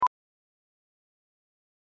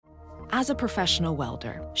As a professional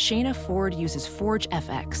welder, Shayna Ford uses Forge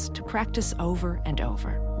FX to practice over and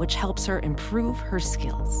over, which helps her improve her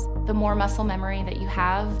skills. The more muscle memory that you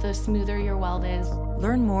have, the smoother your weld is.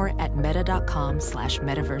 Learn more at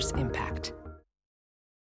meta.com/metaverseimpact.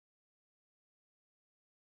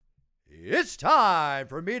 It's time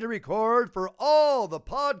for me to record for all the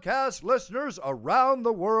podcast listeners around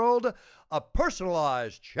the world a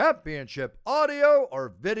personalized championship audio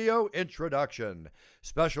or video introduction.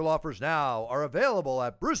 Special offers now are available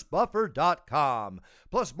at brucebuffer.com,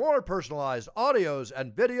 plus more personalized audios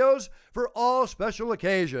and videos for all special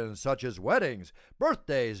occasions such as weddings,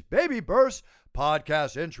 birthdays, baby births,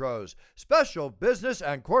 podcast intros, special business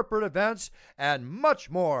and corporate events, and much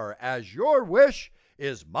more, as your wish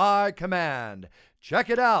is my command. Check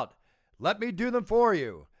it out. Let me do them for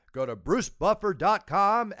you. Go to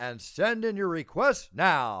brucebuffer.com and send in your requests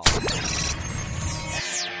now.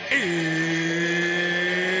 It's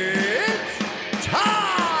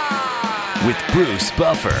time! With Bruce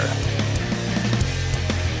Buffer.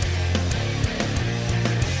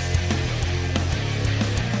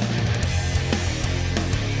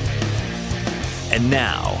 And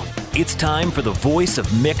now, it's time for the voice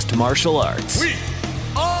of mixed martial arts.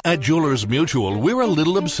 At Jewelers Mutual, we're a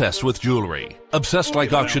little obsessed with jewelry. Obsessed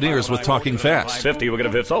like auctioneers with talking fast. 50, we're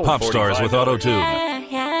going to pop stars with auto-tune.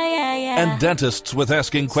 And dentists with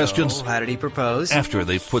asking questions. So, how did he propose? After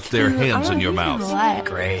they've put their hands in your mouth.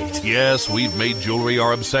 Great. Yes, we've made jewelry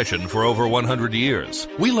our obsession for over 100 years.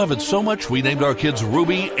 We love it so much we named our kids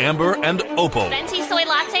Ruby, Amber, and Opal. Venti soy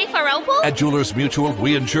latte for Opal? At Jewelers Mutual,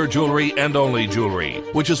 we insure jewelry and only jewelry,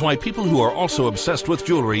 which is why people who are also obsessed with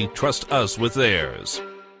jewelry trust us with theirs.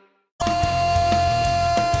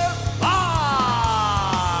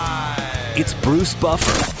 It's Bruce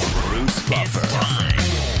Buffer. Bruce Buffer.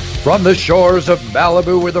 From the shores of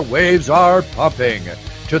Malibu where the waves are pumping,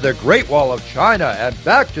 to the Great Wall of China, and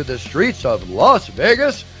back to the streets of Las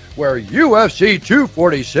Vegas, where UFC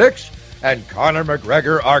 246 and Conor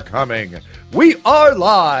McGregor are coming. We are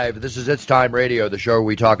live. This is It's Time Radio, the show where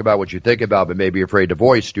we talk about what you think about but may be afraid to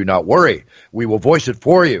voice. Do not worry. We will voice it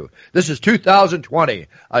for you. This is 2020,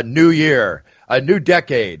 a new year, a new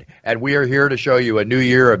decade, and we are here to show you a new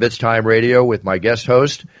year of It's Time Radio with my guest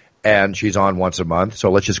host, and she's on once a month,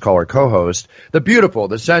 so let's just call her co-host, the beautiful,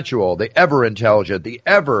 the sensual, the ever-intelligent, the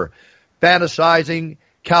ever-fantasizing,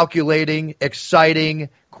 calculating, exciting,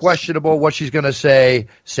 questionable what she's going to say,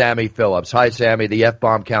 Sammy Phillips. Hi, Sammy. The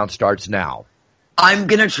F-bomb count starts now. I'm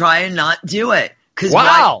going to try and not do it.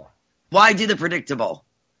 Wow. Why do the predictable?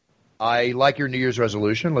 I like your New Year's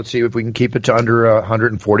resolution. Let's see if we can keep it to under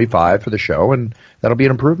 145 for the show, and that'll be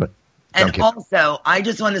an improvement. And also, I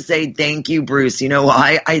just want to say thank you, Bruce. You know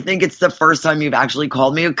why? I think it's the first time you've actually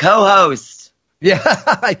called me a co-host. Yeah,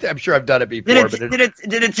 I'm sure I've done it before. Did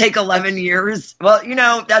it take 11 years? Well, you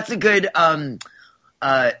know, that's a good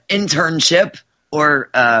internship or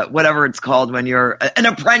whatever it's called when you're an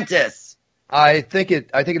apprentice. I think it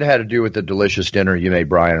had to do with the delicious dinner you made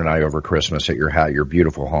Brian and I over Christmas at your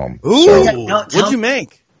beautiful home. Ooh, what'd you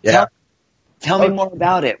make? Yeah. Tell me more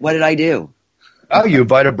about it. What did I do? Oh, you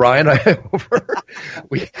invited Brian over.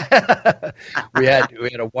 We had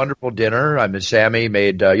a wonderful dinner. I mean, Sammy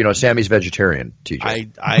made Sammy's vegetarian,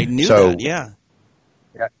 TJ. I knew that. Yeah.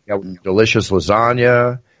 Yeah, delicious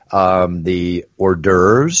lasagna. The hors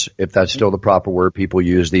d'oeuvres, if that's still the proper word people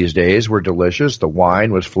use these days, were delicious. The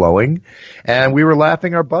wine was flowing, and we were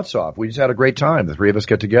laughing our butts off. We just had a great time. The three of us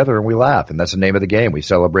get together and we laugh, and that's the name of the game. We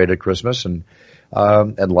celebrated Christmas and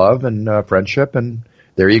love and friendship, and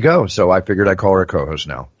there you go. So I figured I'd call her a co-host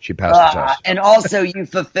now. She passed the test. And also, you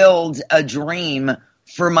fulfilled a dream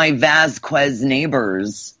for my Vasquez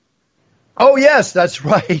neighbors. Oh, yes, that's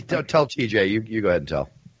right. Don't tell TJ. You go ahead and tell.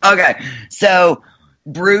 Okay, so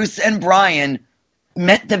Bruce and Brian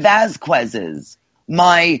met the Vasquezes,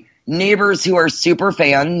 my neighbors who are super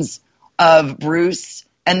fans of Bruce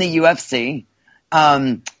and the UFC,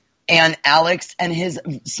 and Alex and his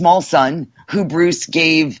small son, who Bruce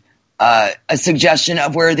gave a suggestion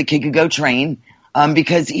of where the kid could go train,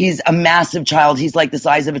 because he's a massive child. He's like the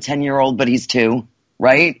size of a 10-year-old, but he's 2,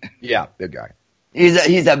 right? Yeah, big guy.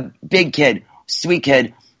 He's a big kid, sweet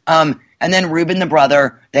kid. And then Ruben, the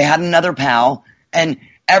brother, they had another pal, and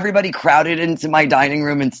everybody crowded into my dining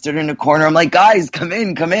room and stood in a corner. I'm like, guys, come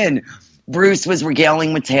in, come in. Bruce was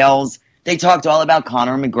regaling with tales. They talked all about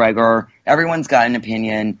Conor McGregor. Everyone's got an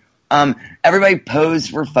opinion. Everybody posed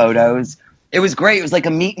for photos. It was great. It was like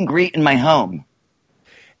a meet and greet in my home.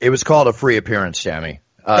 It was called a free appearance, Sammy.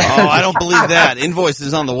 I don't believe that. Invoice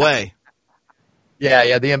is on the way.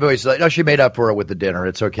 Yeah, the invoice. No, she made up for it with the dinner.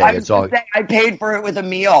 It's okay. I paid for it with a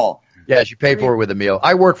meal. Yes, you pay for it with a meal.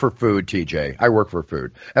 I work for food, TJ. I work for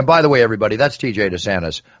food. And by the way, everybody, that's TJ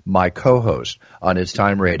DeSantis, my co-host on It's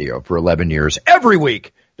Time Radio for 11 years, every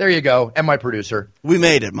week. There you go. And my producer. We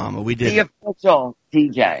made it, Mama. We did the official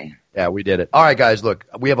TJ. Yeah, we did it. All right, guys, look,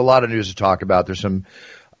 we have a lot of news to talk about. There's some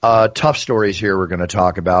tough stories here we're going to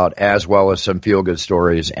talk about, as well as some feel-good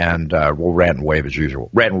stories, and we'll rant and rave as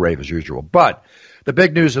usual. But the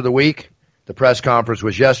big news of the week, the press conference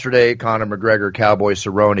was yesterday. Conor McGregor, Cowboy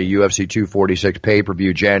Cerrone, UFC 246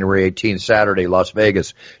 pay-per-view, January 18th, Saturday, Las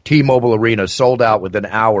Vegas. T-Mobile Arena sold out within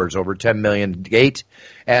hours, over 10 million gate,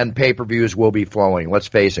 and pay-per-views will be flowing. Let's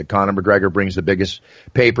face it, Conor McGregor brings the biggest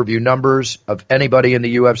pay-per-view numbers of anybody in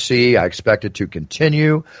the UFC. I expect it to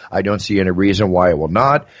continue. I don't see any reason why it will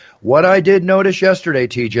not. What I did notice yesterday,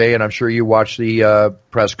 TJ, and I'm sure you watched the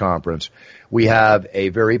press conference, we have a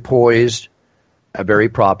very poised, a very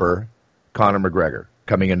proper Conor McGregor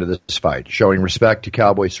coming into this fight, showing respect to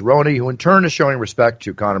Cowboy Cerrone, who in turn is showing respect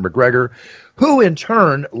to Conor McGregor, who in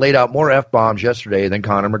turn laid out more F-bombs yesterday than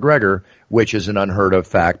Conor McGregor, which is an unheard of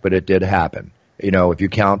fact, but it did happen. You know, if you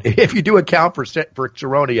do a count for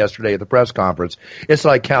Cerrone yesterday at the press conference, it's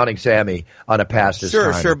like counting Sammy on a past his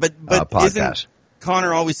time but podcast. Isn't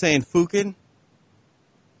Conor always saying Fukin?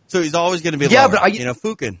 So he's always going to be lower, but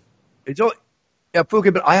Fukin.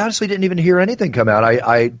 Fukin, but I honestly didn't even hear anything come out.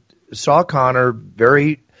 I saw Conor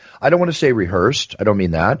I don't want to say rehearsed, I don't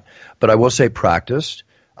mean that, but I will say practiced,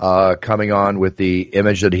 coming on with the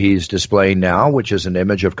image that he's displaying now, which is an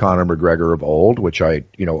image of Conor McGregor of old, which I,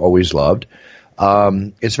 always loved.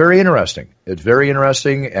 It's very interesting.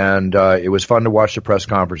 And it was fun to watch the press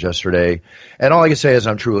conference yesterday. And all I can say is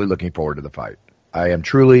I'm truly looking forward to the fight. I am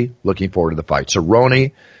truly looking forward to the fight.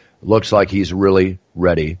 Cerrone looks like he's really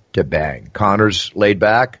ready to bang. Conor's laid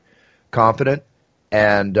back, confident,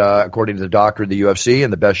 and according to the doctor of the UFC,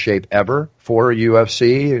 in the best shape ever for a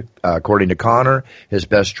UFC. According to Conor, his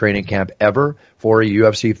best training camp ever for a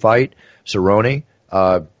UFC fight. Cerrone,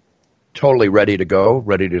 totally ready to go,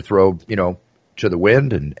 ready to throw, to the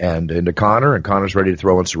wind and into Conor, and Conor's ready to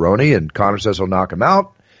throw in Cerrone, and Conor says he'll knock him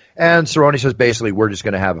out, and Cerrone says basically we're just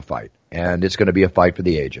going to have a fight, and it's going to be a fight for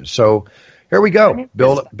the ages. So here we go.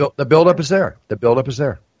 The build-up is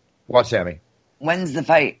there. What, Sammy? When's the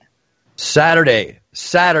fight? Saturday.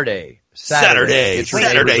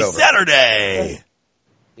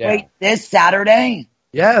 Yeah. Wait, this Saturday?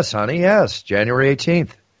 Yes, honey, yes. January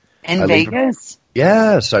 18th. In Vegas?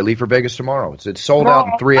 Yes, I leave for Vegas tomorrow. It's sold out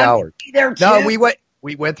in 3 hours. There too. No,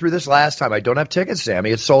 we went through this last time. I don't have tickets,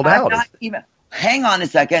 Sammy. It's sold out. Hang on a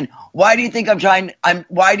second. Why do you think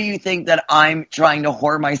why do you think that I'm trying to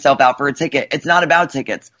whore myself out for a ticket? It's not about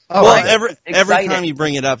tickets. Oh, well, every time you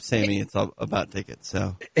bring it up, Sammy, it's all about tickets.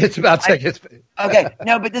 So it's about tickets. Okay,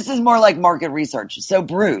 no, but this is more like market research. So,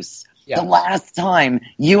 Bruce, the last time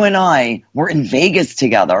you and I were in Vegas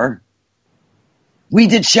together, we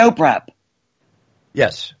did show prep.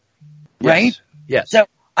 Yes. Right? Yes. So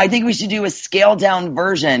I think we should do a scaled down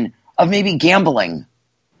version of maybe gambling.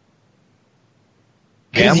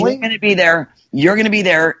 Gambling? You're going to be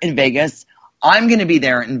there in Vegas. I'm going to be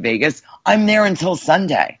there in Vegas. I'm there until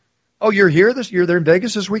Sunday. Oh, you're here? You're there in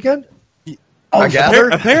Vegas this weekend? Oh, I gather.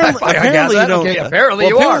 Apparently you don't. Okay,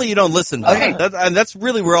 apparently you don't listen. Okay. That's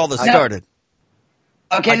really where all this started.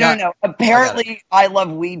 Okay, no. Apparently, I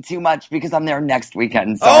love weed too much because I'm there next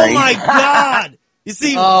weekend. Sorry. Oh my God! You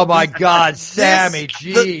see? Oh my God, Sammy!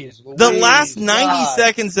 Jeez, the last 90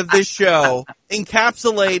 seconds of this show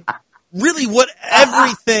encapsulate really what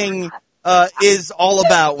everything is all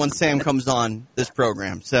about when Sam comes on this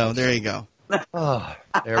program. So there you go. Oh,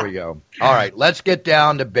 there we go. All right, let's get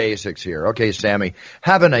down to basics here. Okay, Sammy,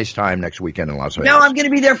 have a nice time next weekend in Las Vegas. No, I'm going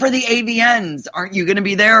to be there for the AVNs. Aren't you going to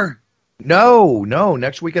be there? No.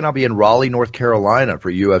 Next weekend I'll be in Raleigh, North Carolina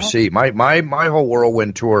for UFC. My whole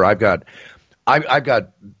whirlwind tour. I've got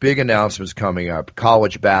big announcements coming up,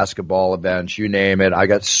 college basketball events, you name it. I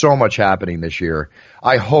got so much happening this year.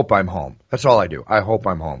 I hope I'm home. That's all I do. I hope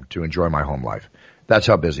I'm home to enjoy my home life. That's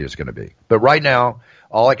how busy it's going to be. But right now,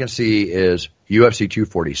 all I can see is UFC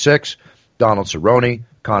 246, Donald Cerrone,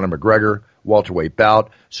 Conor McGregor, welterweight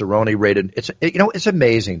bout. Cerrone rated. It's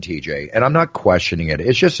amazing, TJ, and I'm not questioning it.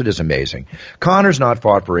 It is amazing. Conor's not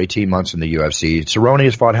fought for 18 months in the UFC. Cerrone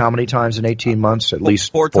has fought how many times in 18 months? At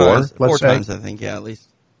least four times. Four times, I think. Yeah, at least.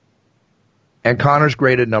 And Conor's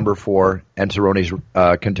graded number 4, and Cerrone's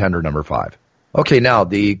contender number 5. Okay, now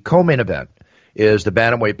the co-main event is the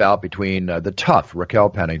bantamweight bout between the tough Raquel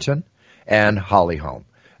Pennington and Holly Holm.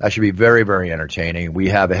 That should be very, very entertaining. We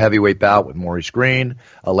have a heavyweight bout with Maurice Green,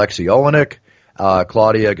 Alexei Olenek,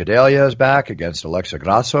 Claudia Gadelha is back against Alexa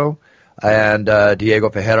Grasso. and Diego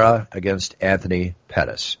Ferreira against Anthony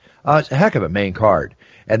Pettis. It's a heck of a main card.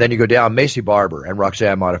 And then you go down Macy Barber and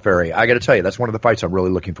Roxanne Modafferi. I got to tell you, that's one of the fights I'm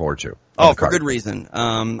really looking forward to. Oh, for good reason.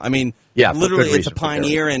 Literally, it's a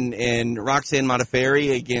pioneer in Roxanne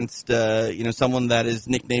Modafferi against someone that is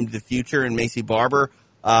nicknamed the Future in Macy Barber.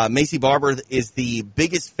 Macy Barber is the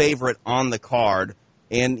biggest favorite on the card.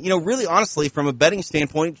 And, really, honestly, from a betting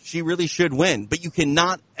standpoint, she really should win. But you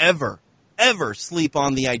cannot ever sleep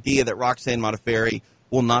on the idea that Roxanne Modafferi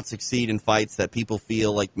will not succeed in fights that people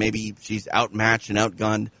feel like maybe she's outmatched and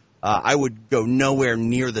outgunned. I would go nowhere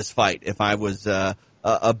near this fight if I was a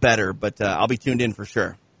bettor, but I'll be tuned in for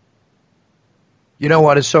sure. You know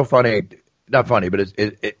what? It's so funny. Not funny, but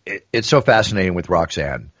it's so fascinating with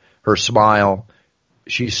Roxanne. Her smile,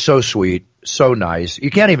 she's so sweet, so nice.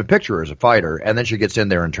 You can't even picture her as a fighter, and then she gets in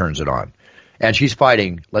there and turns it on. And she's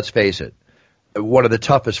fighting, let's face it, one of the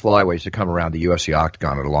toughest flyweights to come around the UFC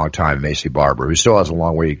octagon in a long time, Macy Barber, who still has a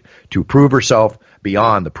long way to prove herself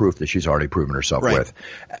beyond the proof that she's already proven herself with.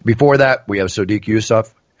 Before that, we have Sodiq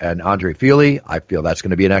Yusuff and Andre Fili. I feel that's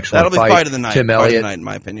going to be an excellent fight. That'll be fight of the night. Tim Elliott, fight of the night, in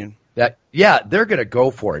my opinion. They're going to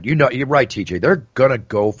go for it. You're right, TJ. They're going to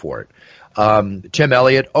go for it. Tim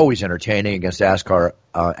Elliott, always entertaining against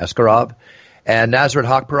Askarov. And Nasrat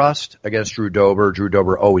Haqparast against Drew Dober. Drew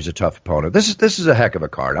Dober, always a tough opponent. This is a heck of a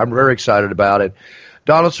card. I'm very excited about it.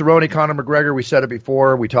 Donald Cerrone, Conor McGregor, we said it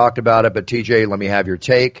before. We talked about it. But, TJ, let me have your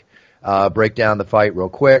take. Break down the fight real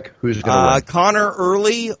quick. Who's going to win? Conor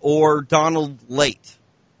early or Donald late?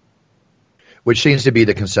 Which seems to be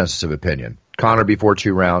the consensus of opinion. Conor before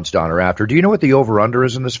 2 rounds, Donner after. Do you know what the over-under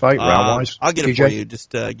is in this fight, round-wise? I'll get it TJ? for you.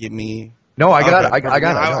 Just give me... No, I got it. I got it.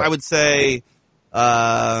 I would say...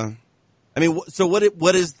 so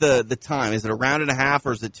what is the time? Is it a round and a half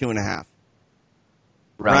or is it 2.5?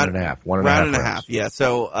 Round and a half. Round and a half, yeah.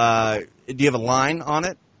 So do you have a line on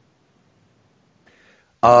it?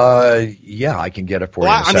 Yeah, I can get it for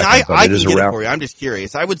you in a second. I can get it for you. I'm just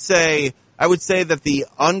curious. I would say that the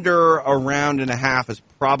under a round and a half is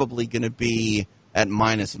probably going to be at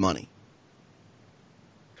minus money.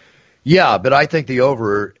 Yeah, but I think the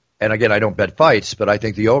over, and again, I don't bet fights, but I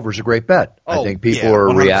think the over is a great bet. I think people are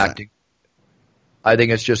 100%. Reacting. I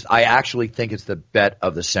actually think it's the bet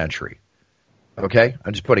of the century. Okay?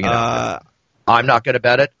 I'm just putting it out there. I'm not going to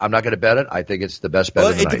bet it. I think it's the best bet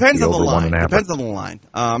of the night. It depends on the line. Depends on the line.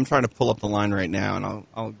 I'm trying to pull up the line right now, and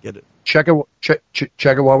I'll get it. Check it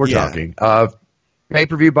while we're talking.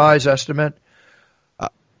 Pay-per-view buys estimate.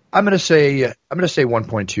 I'm going to say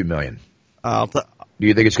 1.2 million. Do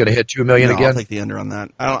you think it's going to hit 2 million again? I'll take the under on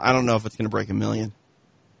that. I don't know if it's going to break 1 million.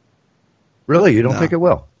 Really? You don't think it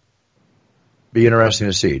will? Be interesting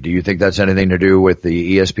to see. Do you think that's anything to do with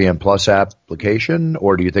the ESPN Plus application,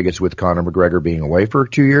 or do you think it's with Conor McGregor being away for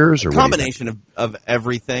 2 years? Or a combination of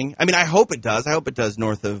everything. I mean, I hope it does. I hope it does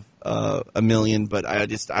north of 1 million, but I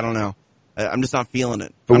don't know. I'm just not feeling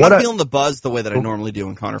it. I'm not feeling the buzz the way that I normally do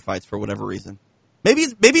in Conor fights for whatever reason. Maybe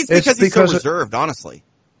it's because he's so reserved, honestly.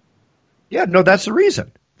 Yeah, no, that's the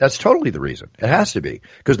reason. That's totally the reason. It has to be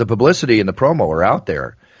because the publicity and the promo are out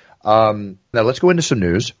there. Now let's go into some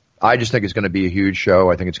news. I just think it's going to be a huge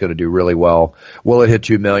show. I think it's going to do really well. Will it hit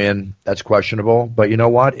 2 million? That's questionable. But you know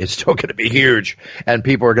what? It's still going to be huge. And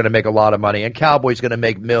people are going to make a lot of money. And Cowboy's going to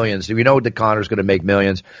make millions. We know that Conor's going to make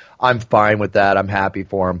millions. I'm fine with that. I'm happy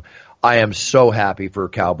for him. I am so happy for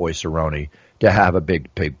Cowboy Cerrone to have a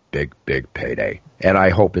big payday. And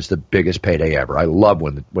I hope it's the biggest payday ever. I love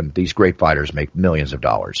when these great fighters make millions of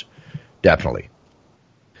dollars. Definitely.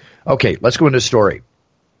 Okay, let's go into the story.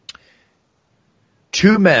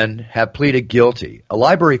 2 men have pleaded guilty. A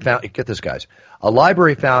library found, get this, guys. A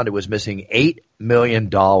library found it was missing $8 million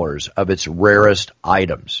of its rarest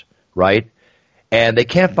items, right? And they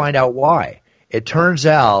can't find out why. It turns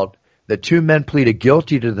out that 2 men pleaded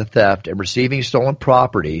guilty to the theft and receiving stolen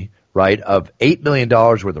property, right, of $8 million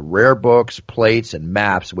worth of rare books, plates, and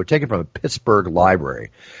maps that were taken from a Pittsburgh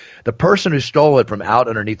library. The person who stole it from out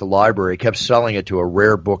underneath the library kept selling it to a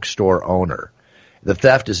rare bookstore owner. The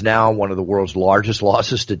theft is now one of the world's largest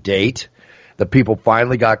losses to date. The people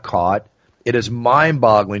finally got caught. It is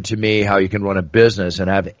mind-boggling to me how you can run a business and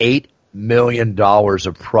have $8 million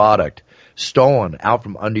of product stolen out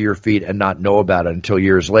from under your feet and not know about it until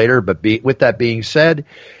years later. But with that being said,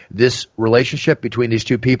 this relationship between these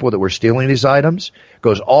 2 people that were stealing these items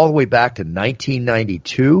goes all the way back to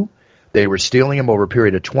 1992. They were stealing them over a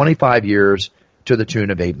period of 25 years to the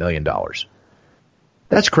tune of $8 million.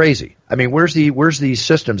 That's crazy. I mean, where's the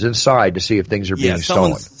systems inside to see if things are being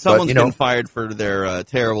stolen? Someone's been fired for their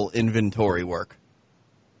terrible inventory work.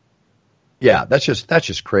 Yeah, that's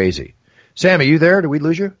just crazy. Sammy, you there? Did we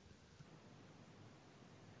lose you?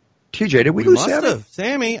 TJ, did we lose Sammy? Must have.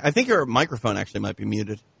 Sammy, I think your microphone actually might be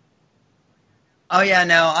muted. Oh yeah,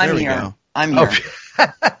 no, I'm here. I'm here.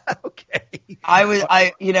 Okay.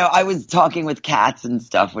 I was talking with cats and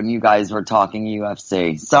stuff when you guys were talking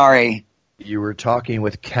UFC. Sorry. You were talking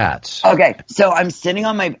with cats. Okay, so I'm sitting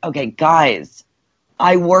on my. Okay, guys,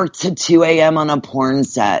 I worked to 2 a.m. on a porn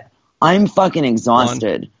set. I'm fucking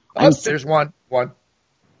exhausted. There's one.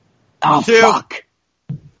 Oh, two. Fuck.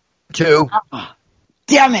 2. Oh,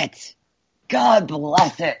 damn it. God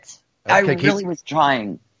bless it. Okay, I really was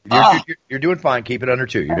trying. You're doing fine. Keep it under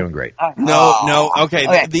 2. You're doing great. No.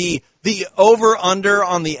 Okay. The over-under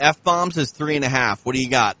on the F-bombs is 3.5. What do you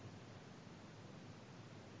got?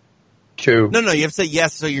 2. No, you have to say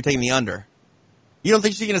yes, so you're taking the under. You don't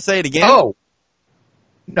think she's going to say it again? Oh.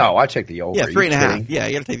 No, I take the over. Yeah, 3.5. Yeah,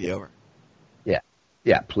 you got to take the over.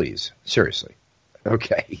 Yeah, please. Seriously.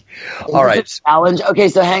 Okay. All right. Challenge. Okay,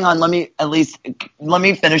 so hang on. Let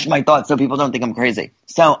me finish my thoughts so people don't think I'm crazy.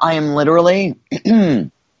 So I am literally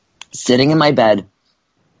sitting in my bed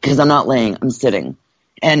because I'm not laying. I'm sitting.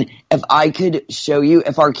 And if I could show you,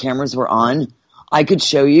 if our cameras were on, I could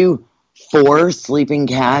show you 4 sleeping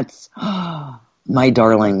cats. My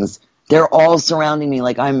darlings. They're all surrounding me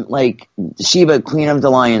like I'm like Sheba, Queen of the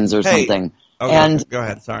Lions or something. Okay, and go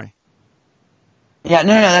ahead. Sorry. Yeah,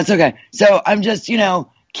 no, that's okay. So I'm just,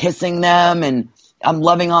 kissing them and I'm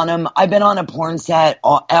loving on them. I've been on a porn set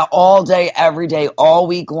all day, every day, all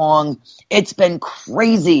week long. It's been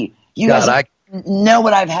crazy. You guys know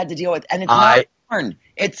what I've had to deal with. And it's not porn.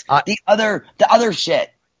 It's the other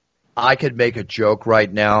shit. I could make a joke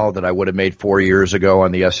right now that I would have made 4 years ago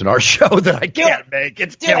on the SNR show that I can't make.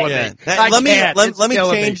 It's killing me. Let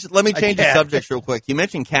me change the subject real quick. You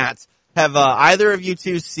mentioned cats. Have either of you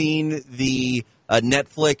two seen the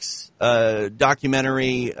Netflix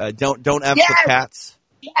documentary "Don't F with Cats"?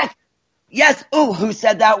 Yes. Ooh, who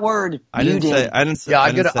said that word? I didn't say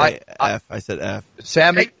F. I said F.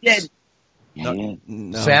 Sammy did. No,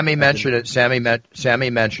 Sammy mentioned it. Sammy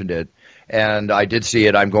mentioned it, and I did see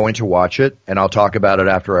it. I'm going to watch it, and I'll talk about it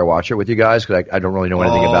after I watch it with you guys because I don't really know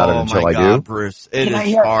anything about it until I do. Bruce, it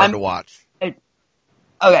is hard to watch. Okay.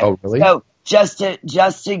 Oh, really? So just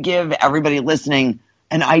to give everybody listening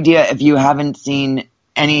an idea, if you haven't seen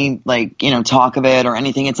any talk of it or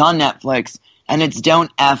anything, it's on Netflix and it's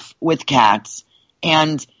Don't F with Cats,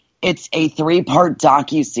 and it's a 3-part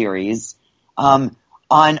docuseries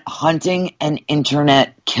on hunting an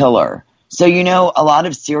internet killer. So a lot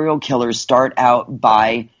of serial killers start out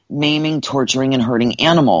by maiming, torturing, and hurting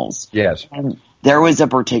animals. Yes. And there was a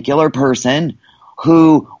particular person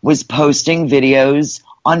who was posting videos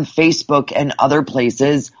on Facebook and other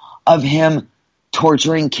places of him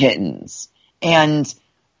torturing kittens. And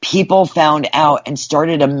people found out and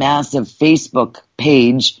started a massive Facebook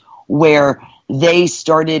page where they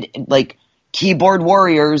started, keyboard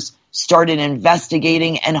warriors started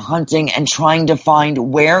investigating and hunting and trying to find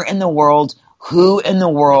who in the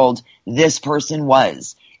world this person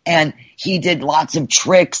was. And he did lots of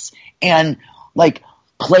tricks and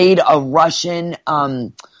played a Russian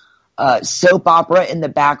soap opera in the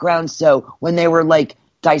background. So when they were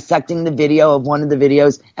dissecting the video of one of the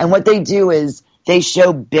videos, and what they do is they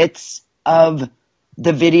show bits of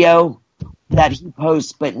the video that he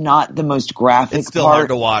posts, but not the most graphic It's still part, hard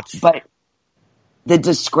to watch. But the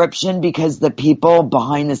description, because the people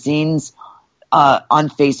behind the scenes on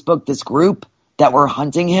Facebook, this group that were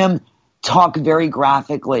hunting him, talk very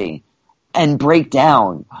graphically and break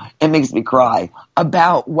down, it makes me cry,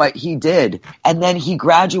 about what he did. And then he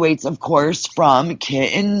graduates, of course, from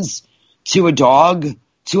kittens to a dog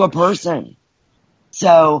to a person.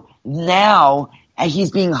 So now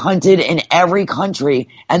he's being hunted in every country,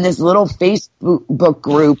 and this little Facebook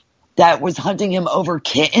group that was hunting him over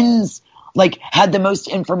kittens had the most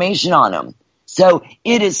information on him. So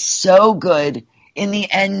it is so good. In the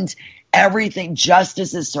end, everything,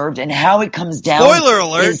 justice is served, and how it comes down. Spoiler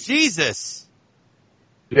alert! Jesus.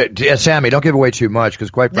 Yeah, Sammy, don't give away too much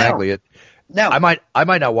because, quite frankly, No. I might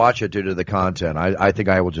not watch it due to the content. I think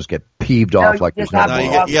I will just get peeved off there's nothing.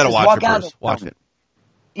 You got to watch it, Bruce. Watch it.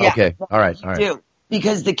 Yeah, okay. All right.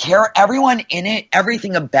 Because everyone in it,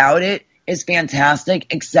 everything about it is fantastic,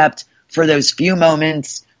 except for those few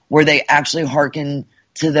moments where they actually hearken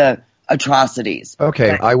to the atrocities.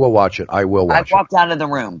 Okay, I will watch it. I walked out of the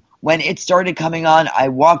room. When it started coming on, I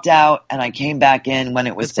walked out and I came back in when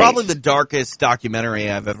it was safe. Probably the darkest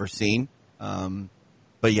documentary I've ever seen.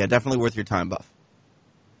 But yeah, definitely worth your time, Buff.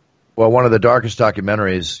 Well, one of the darkest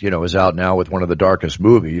documentaries, is out now with one of the darkest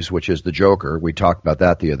movies, which is The Joker. We talked about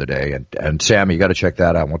that the other day. And Sammy, you got to check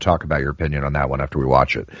that out. And we'll talk about your opinion on that one after we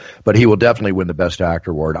watch it. But he will definitely win the Best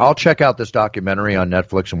Actor award. I'll check out this documentary on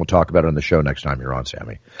Netflix, and we'll talk about it on the show next time you're on,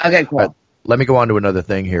 Sammy. Okay, cool. Let me go on to another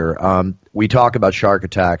thing here. We talk about shark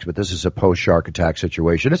attacks, but this is a post-shark attack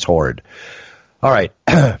situation. It's horrid. All right.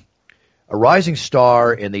 A rising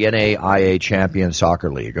star in the NAIA Champion Soccer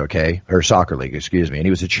League, and he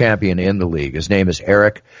was a champion in the league. His name is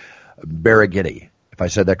Eric Barragitti, if I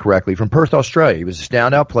said that correctly, from Perth, Australia. He was a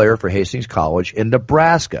standout player for Hastings College in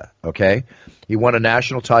Nebraska, okay? He won a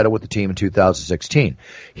national title with the team in 2016.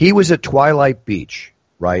 He was at Twilight Beach,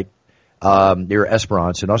 right, near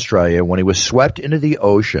Esperance in Australia, when he was swept into the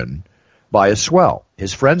ocean by a swell.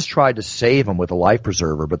 His friends tried to save him with a life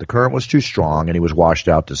preserver, but the current was too strong and he was washed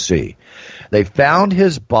out to sea. They found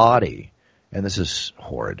his body, and this is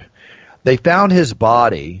horrid. They found his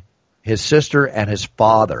body, his sister and his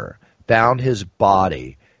father found his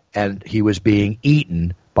body, and he was being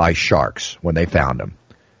eaten by sharks when they found him.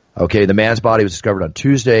 Okay, the man's body was discovered on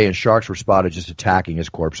Tuesday, and sharks were spotted just attacking his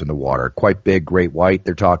corpse in the water. Quite big, great white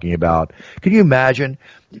they're talking about. Can you imagine?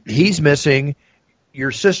 He's missing.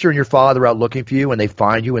 Your sister and your father are out looking for you, and they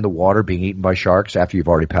find you in the water being eaten by sharks after you've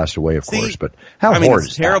already passed away, of course. But how horrid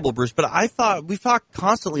it's terrible, Bruce. But we've talked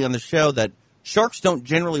constantly on the show that sharks don't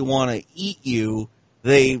generally want to eat you.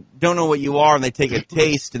 They don't know what you are, and they take a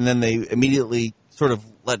taste, and then they immediately sort of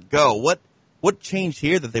let go. What changed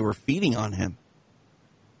here that they were feeding on him?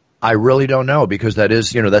 I really don't know, because that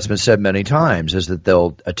is, that's been said many times, is that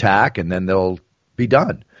they'll attack and then they'll be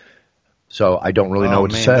done. So I don't really know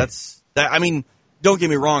what to say. Don't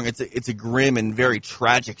get me wrong, it's a grim and very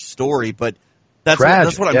tragic story, but that's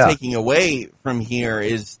what I'm taking away from here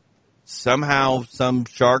is somehow some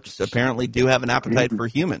sharks apparently do have an appetite for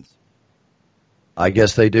humans. I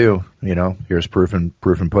guess they do. Here's proof and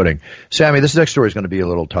pudding. Sammy, this next story is going to be a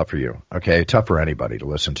little tough for you, okay? Tough for anybody to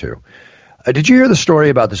listen to. Did you hear the story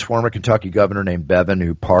about this former Kentucky governor named Bevin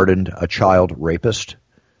who pardoned a child rapist?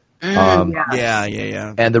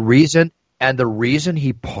 Yeah. And the reason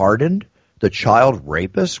he pardoned the child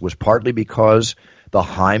rapist was partly because the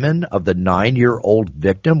hymen of the 9-year-old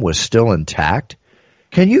victim was still intact.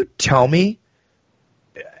 Can you tell me?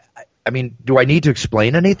 Do I need to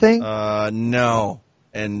explain anything? No.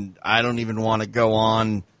 And I don't even want to go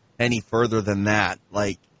on any further than that.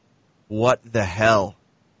 Like, what the hell?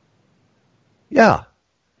 Yeah.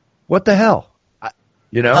 What the hell?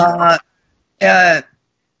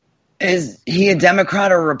 Is he a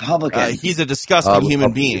Democrat or Republican? He's a disgusting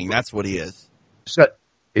human being. That's what he is. He's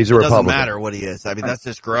a Republican. It doesn't matter what he is. That's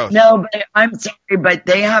just gross. No, but I'm sorry, but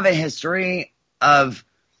they have a history of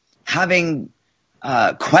having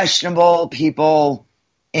questionable people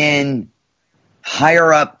in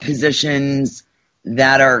higher up positions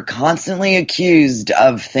that are constantly accused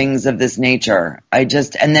of things of this nature. And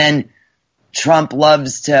then Trump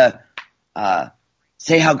loves to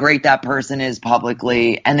say how great that person is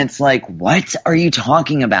publicly, and it's like, what are you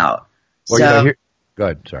talking about? Well, go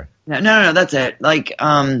ahead. Sorry. No, that's it. Like,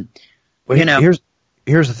 here's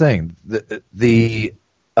the thing: the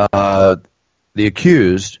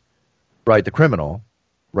accused, right, the criminal,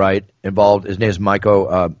 right, involved. His name is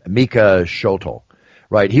Mika Schotel.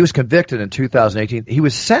 Right, he was convicted in 2018. He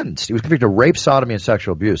was sentenced. He was convicted of rape, sodomy, and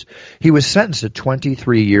sexual abuse. He was sentenced to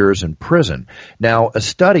 23 years in prison. Now, a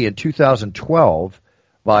study in 2012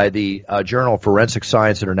 by the journal Forensic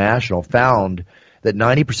Science International found that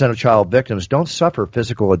 90% of child victims don't suffer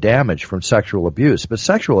physical damage from sexual abuse, but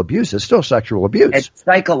sexual abuse is still sexual abuse. It's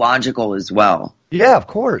psychological as well. Yeah, of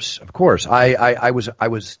course. I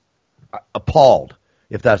was appalled,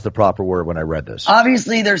 if that's the proper word, when I read this.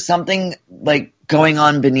 Obviously, there's something like going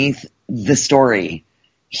on beneath the story.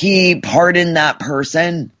 He pardoned that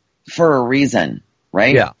person for a reason,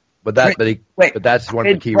 right? Yeah, but that's one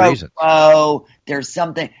of the key reasons. Oh, there's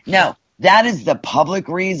something. No, that is the public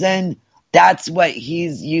reason. That's what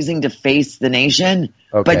he's using to face the nation.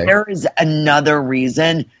 Okay. But there is another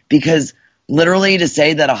reason, because literally to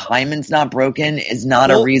say that a hymen's not broken is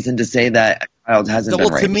not a reason to say that a child hasn't been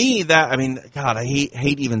raped. To me, God, I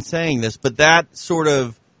hate even saying this, but that sort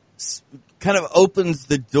of kind of opens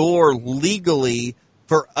the door legally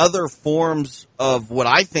for other forms of what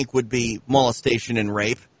I think would be molestation and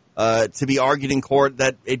rape to be argued in court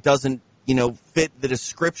that it doesn't, fit the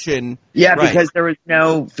description. Yeah, right. Because there was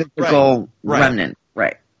no physical remnant.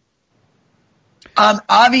 Right.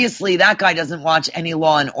 Obviously, that guy doesn't watch any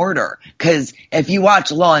Law and Order, because if you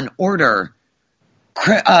watch Law and Order,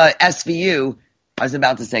 SVU, I was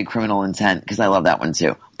about to say Criminal Intent because I love that one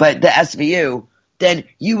too, but the SVU, then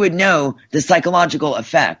you would know the psychological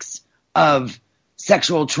effects of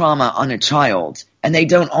sexual trauma on a child, and they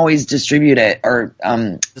don't always distribute it or,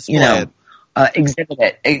 exhibit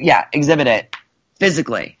it. Exhibit it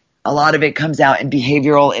physically. A lot of it comes out in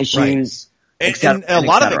behavioral issues, right. And a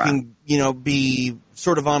lot of it can, be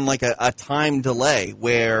sort of on like a time delay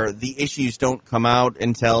where the issues don't come out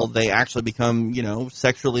until they actually become,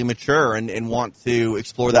 sexually mature and want to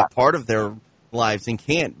explore that part of their lives and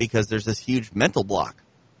can't because there's this huge mental block.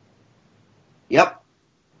 Yep.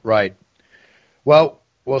 Right. Well,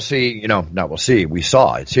 we'll see. We'll see. We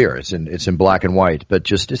saw it's here. It's in black and white, but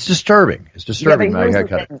just it's disturbing. It's disturbing.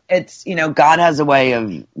 It's God has a way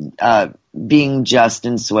of being just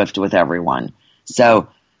and swift with everyone. So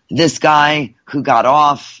this guy who got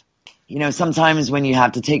off, sometimes when you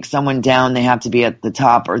have to take someone down, they have to be at the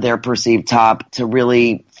top or their perceived top to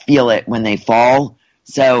really feel it when they fall.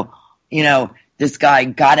 So this guy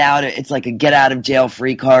got out. It's like a get out of jail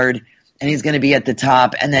free card. And he's going to be at the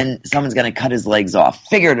top, and then someone's going to cut his legs off,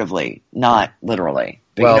 figuratively, not literally.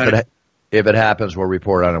 But if it happens, we'll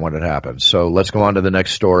report on it when it happens. So let's go on to the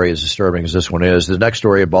next story, as disturbing as this one is. The next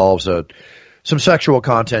story involves some sexual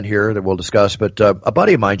content here that we'll discuss. But a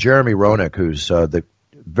buddy of mine, Jeremy Roenick, who's the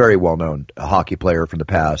very well-known hockey player from the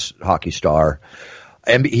past, hockey star,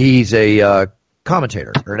 and he's a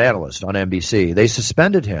commentator or an analyst on NBC. They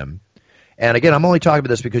suspended him. And again, I'm only talking about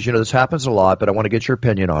this because, this happens a lot, but I want to get your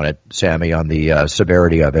opinion on it, Sammy, on the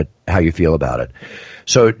severity of it, how you feel about it.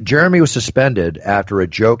 So Jeremy was suspended after a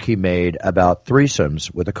joke he made about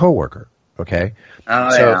threesomes with a coworker, okay?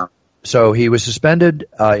 So he was suspended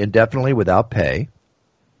indefinitely without pay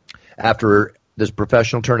after this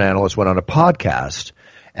professional turned analyst went on a podcast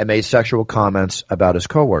and made sexual comments about his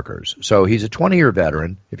coworkers. So he's a 20-year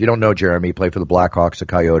veteran. If you don't know Jeremy, he played for the Blackhawks, the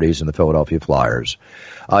Coyotes, and the Philadelphia Flyers.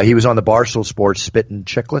 He was on the Barstool Sports Spittin'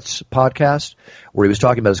 Chicklets podcast, where he was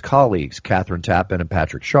talking about his colleagues, Catherine Tappan and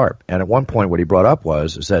Patrick Sharp. And at one point, what he brought up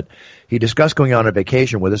is that he discussed going on a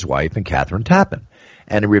vacation with his wife and Catherine Tappan.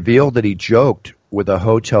 And he revealed that he joked with a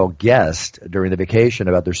hotel guest during the vacation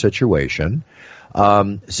about their situation,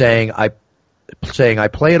 saying, I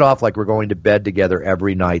play it off like we're going to bed together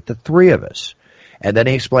every night, the three of us. And then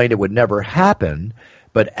he explained it would never happen,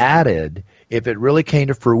 but added, if it really came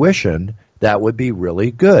to fruition, that would be really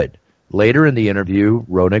good. Later in the interview,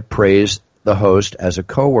 Roenick praised the host as a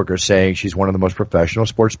coworker, saying she's one of the most professional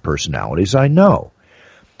sports personalities I know.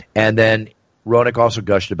 And then Roenick also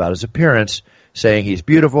gushed about his appearance, saying he's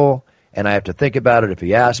beautiful, and I have to think about it if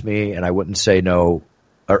he asked me, and I wouldn't say no.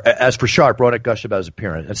 Or, as for Sharp, Roenick gushed about his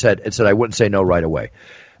appearance and said I wouldn't say no right away.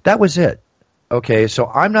 That was it. Okay, so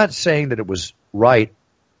I'm not saying that it was right,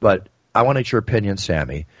 but I want your opinion,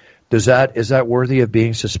 Sammy. Is that worthy of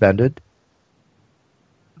being suspended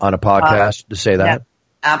on a podcast to say that? No,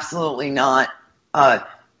 absolutely not.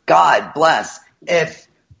 God bless. If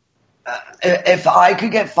I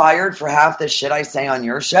could get fired for half the shit I say on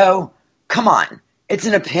your show, come on. It's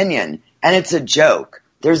an opinion and it's a joke.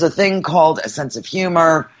 There's a thing called a sense of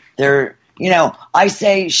humor. I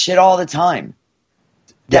say shit all the time.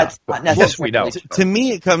 That's not necessarily. Yes, we know. To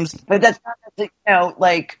me, it comes. But that's not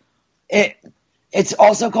it's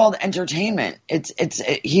also called entertainment.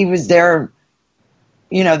 He was there.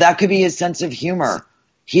 That could be his sense of humor.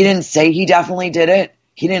 He didn't say he definitely did it.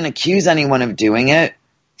 He didn't accuse anyone of doing it.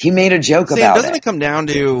 He made a joke about it. Doesn't it come down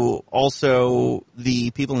to also the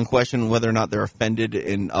people in question, whether or not they're offended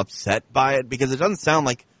and upset by it? Because it doesn't sound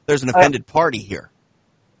like there's an offended party here.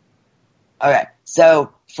 Okay.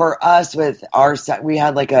 So for us we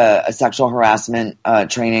had like a sexual harassment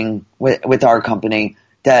training with our company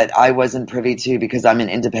that I wasn't privy to because I'm an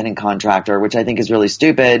independent contractor, which I think is really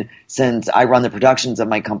stupid since I run the productions of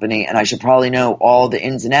my company and I should probably know all the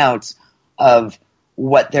ins and outs of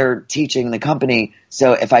what they're teaching the company.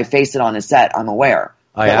 So if I face it on a set, I'm aware.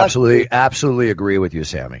 I absolutely agree with you,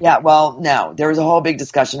 Sammy. Yeah, well, no, there was a whole big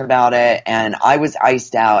discussion about it, and I was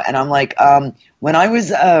iced out. And I'm like, when I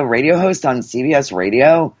was a radio host on CBS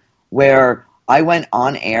Radio, where I went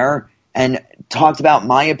on air and talked about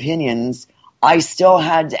my opinions, I still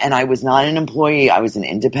had, and I was not an employee, I was an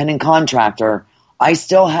independent contractor, I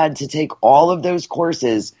still had to take all of those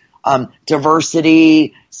courses,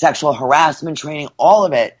 diversity, sexual harassment training, all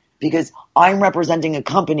of it, because I'm representing a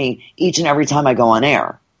company each and every time I go on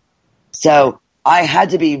air. So I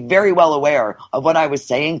had to be very well aware of what I was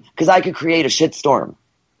saying because I could create a shitstorm.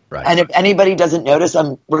 Right. And if anybody doesn't notice,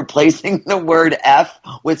 I'm replacing the word F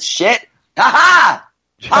with shit. Ha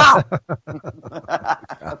ha!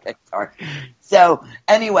 Okay, sorry. So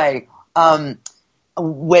anyway,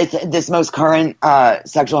 with this most current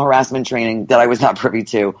sexual harassment training that I was not privy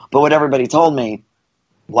to, but what everybody told me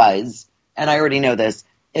was, and I already know this,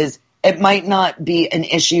 is it might not be an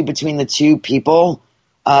issue between the two people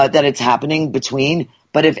that it's happening between,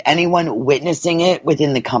 but if anyone witnessing it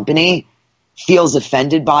within the company feels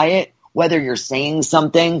offended by it, whether you're saying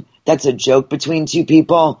something that's a joke between two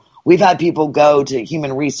people, we've had people go to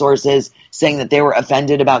human resources saying that they were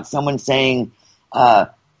offended about someone saying,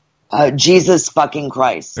 Jesus fucking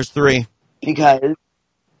Christ. There's 3. Because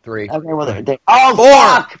 3. Okay, well, Right. 4.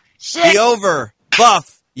 Fuck! Shit! The over.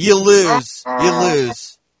 Buff. You lose. You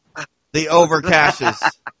lose. The over cashes.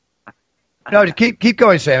 No, keep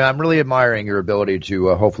going, Sam. I'm really admiring your ability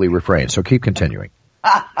to hopefully refrain. So keep continuing.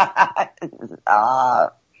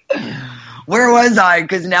 Where was I?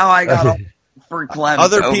 Because now I got all verklempt.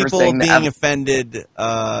 Other people being offended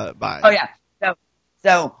by. Oh yeah.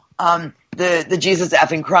 So the Jesus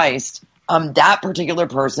effing Christ. That particular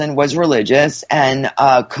person was religious and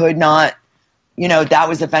could not. That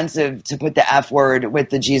was offensive to put the F word with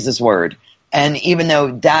the Jesus word. And even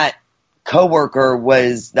though that coworker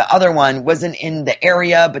the other one wasn't in the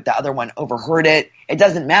area, but the other one overheard it, it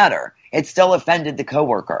doesn't matter. It still offended the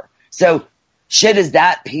coworker. So shit is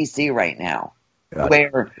that PC right now,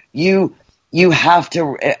 where you have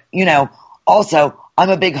to, also I'm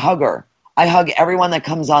a big hugger. I hug everyone that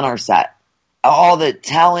comes on our set, all the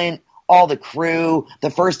talent, all the crew, the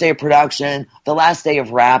first day of production, the last day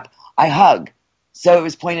of rap, I hug. So it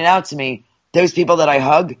was pointed out to me, those people that I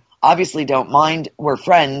hug obviously don't mind, we're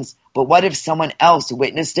friends, but what if someone else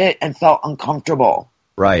witnessed it and felt uncomfortable?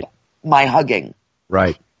 Right. My hugging.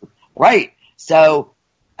 Right. Right. So,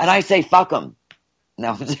 and I say, fuck them.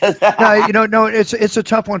 No. No, it's a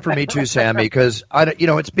tough one for me too, Sammy, because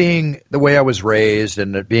it's being the way I was raised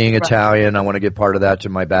and being Italian. I want to give part of that to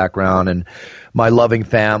my background and my loving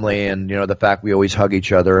family, and the fact we always hug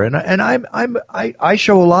each other. And I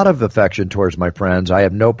show a lot of affection towards my friends. I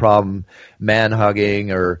have no problem man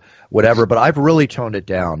hugging or whatever, but I've really toned it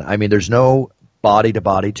down. I mean, there's no body to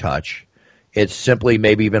body touch. It's simply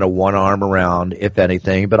maybe even a one arm around, if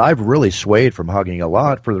anything. But I've really swayed from hugging a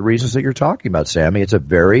lot for the reasons that you're talking about, Sammy. It's a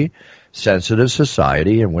very sensitive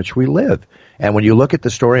society in which we live. And when you look at the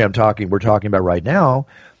story we're talking about right now,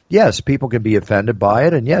 yes, people can be offended by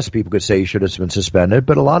it. And yes, people could say you should have been suspended.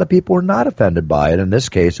 But a lot of people are not offended by it. In this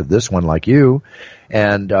case of this one, like you.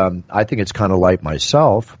 And I think it's kind of like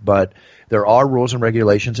myself. But there are rules and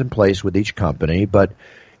regulations in place with each company. But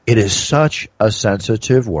it is such a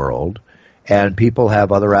sensitive world. And people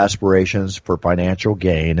have other aspirations for financial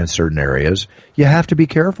gain in certain areas. You have to be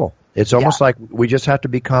careful. It's almost like we just have to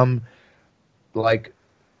become like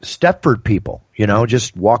Stepford people,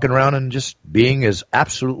 just walking around and just being as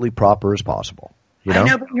absolutely proper as possible. I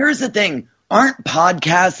know, but here's the thing. Aren't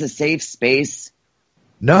podcasts a safe space?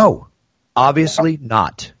 No, obviously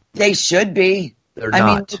not. They should be. They're not.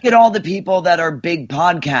 I mean, look at all the people that are big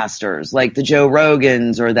podcasters, like the Joe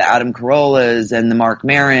Rogans or the Adam Carollas and the Mark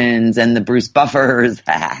Marons and the Bruce Buffers.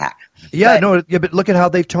 But look at how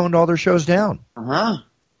they've toned all their shows down. Uh-huh.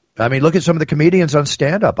 I mean, look at some of the comedians on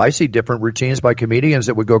stand-up. I see different routines by comedians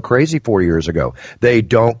that would go crazy 4 years ago. They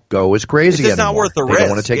don't go as crazy anymore. It's not worth the risk. They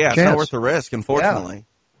don't want to take a chance. It's not worth the risk, unfortunately.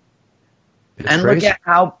 Yeah. And crazy. Look at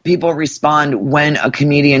how people respond when a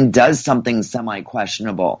comedian does something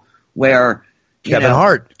semi-questionable, where Kevin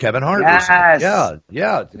Hart. Yes.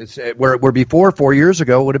 Yeah. It's where before 4 years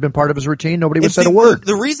ago it would have been part of his routine. Nobody would say a word.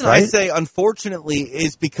 The reason I say unfortunately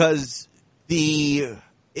is because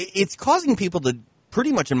it's causing people to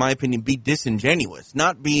pretty much, in my opinion, be disingenuous,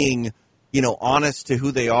 not being honest to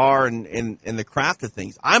who they are and the craft of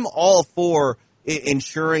things. I'm all for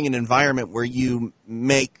ensuring an environment where you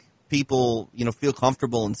make people feel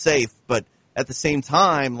comfortable and safe, but at the same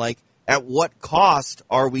time, like, at what cost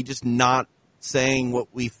are we just not saying what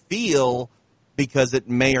we feel because it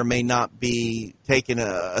may or may not be taken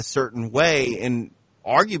a certain way, and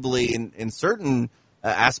arguably in certain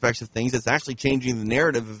aspects of things, it's actually changing the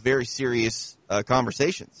narrative of very serious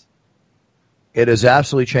conversations. It has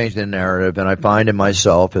absolutely changed the narrative, and I find in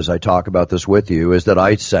myself, as I talk about this with you, is that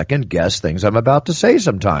I second guess things I'm about to say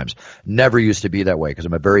sometimes. Never used to be that way because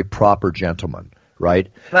I'm a very proper gentleman.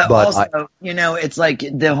 Right. But also, it's like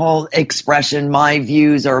the whole expression, my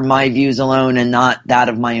views are my views alone and not that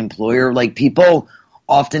of my employer. Like, people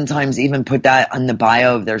oftentimes even put that on the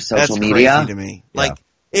bio of their social media. That's crazy to me. Yeah.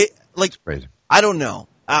 It's crazy. I don't know.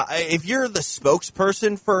 If you're the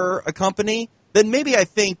spokesperson for a company, then maybe I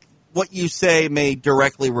think what you say may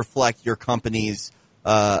directly reflect your company's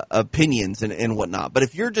opinions and whatnot. But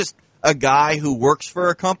if you're just a guy who works for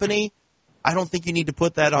a company, I don't think you need to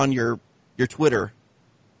put that on your Twitter,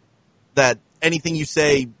 that anything you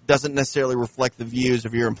say doesn't necessarily reflect the views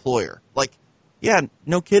of your employer. Like, yeah,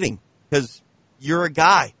 no kidding, because you're a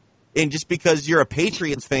guy. And just because you're a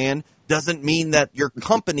Patriots fan doesn't mean that your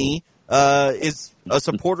company is a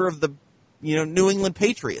supporter of the New England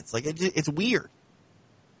Patriots. Like, it's weird.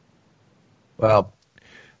 Well,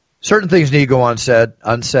 certain things need to go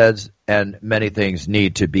unsaid, and many things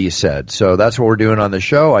need to be said. So that's what we're doing on the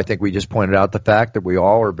show. I think we just pointed out the fact that we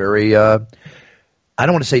all are very, I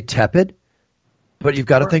don't want to say tepid, but you've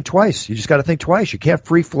got to think twice. You just got to think twice. You can't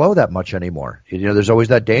free flow that much anymore. There's always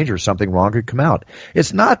that danger something wrong could come out.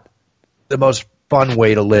 It's not the most fun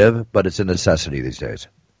way to live, but it's a necessity these days.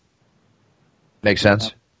 Make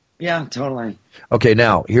sense? Yeah, totally. Okay,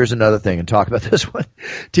 now, here's another thing, and talk about this one.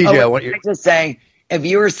 TJ, I want you to say, if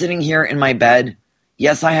you were sitting here in my bed,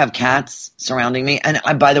 yes, I have cats surrounding me. And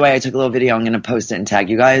by the way, I took a little video. I'm going to post it and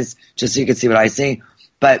tag you guys just so you can see what I see.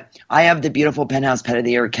 But I have the beautiful Penthouse Pet of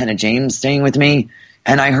the Year, Kenna James, staying with me.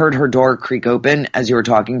 And I heard her door creak open as you were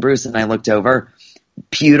talking, Bruce, and I looked over.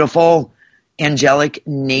 Beautiful, angelic,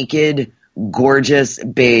 naked, gorgeous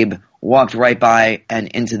babe walked right by and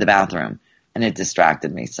into the bathroom. And it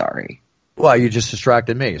distracted me. Sorry. Well, you just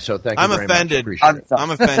distracted me, so thank you very offended. much.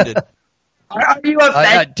 I'm offended. Are you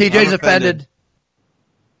offended? TJ's offended.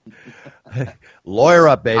 Lawyer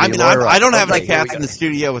up, baby. I don't have any cats in the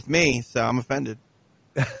studio with me, so I'm offended.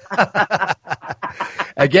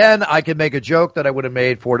 Again, I can make a joke that I would have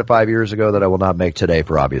made 4 to 5 years ago that I will not make today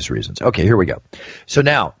for obvious reasons. Okay, here we go. So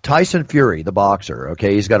now, Tyson Fury, the boxer,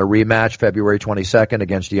 okay, he's got a rematch February 22nd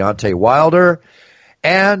against Deontay Wilder.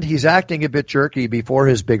 And he's acting a bit jerky before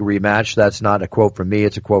his big rematch. That's not a quote from me.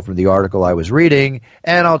 It's a quote from the article I was reading,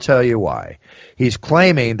 and I'll tell you why. He's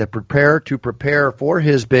claiming that to prepare for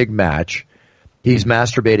his big match, he's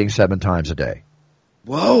masturbating 7 times a day.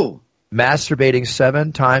 Whoa. Masturbating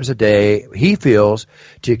 7 times a day, he feels,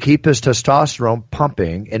 to keep his testosterone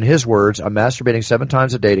pumping. In his words, I'm masturbating 7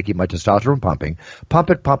 times a day to keep my testosterone pumping. Pump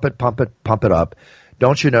it, pump it, pump it, pump it up.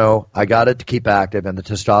 Don't you know, I got it to keep active and the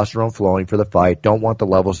testosterone flowing for the fight. Don't want the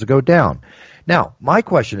levels to go down. Now, my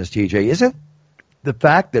question is, TJ, isn't the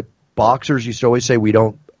fact that boxers used to always say we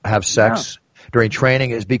don't have sex during training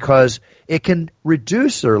is because it can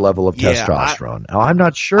reduce their level of testosterone? I'm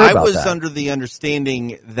not sure about that. I was under the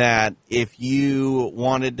understanding that if you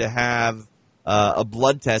wanted to have a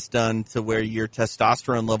blood test done to where your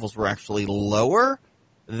testosterone levels were actually lower,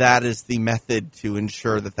 that is the method to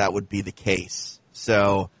ensure that would be the case.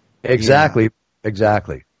 So exactly.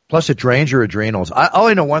 Plus, it drains your adrenals. I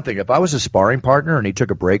only know one thing. If I was a sparring partner and he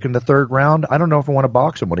took a break in the 3rd round, I don't know if I want to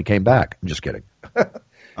box him when he came back. I'm just kidding.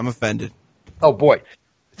 I'm offended. Oh, boy.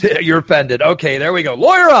 You're offended. Okay, there we go.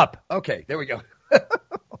 Lawyer up. Okay, there we go. Wait,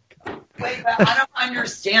 but I don't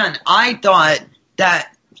understand. I thought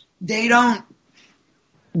that they don't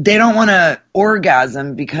want to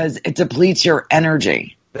orgasm because it depletes your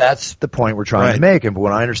energy. That's the point we're trying to make, and from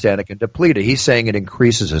what I understand, it can deplete it. He's saying it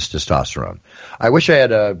increases his testosterone. I wish I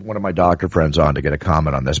had one of my doctor friends on to get a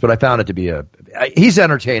comment on this, but I found it to be he's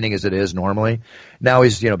entertaining as it is normally. Now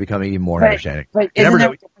he's becoming even more entertaining. But isn't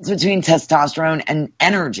there a difference between testosterone and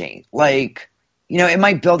energy? Like, it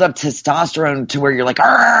might build up testosterone to where you're like,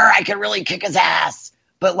 I can really kick his ass.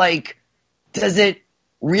 But like, does it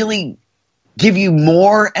really give you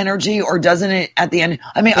more energy, or doesn't it at the end?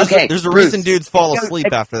 I mean, there's a reason dudes fall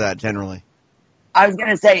asleep after that generally. I was going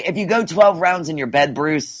to say, if you go 12 rounds in your bed,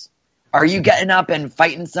 Bruce, are you getting up and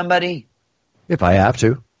fighting somebody? If I have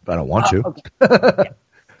to. If I don't want to. Okay. Yeah.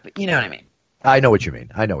 But you know what I mean. I know what you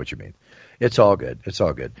mean. It's all good.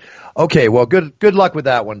 Okay, well, good luck with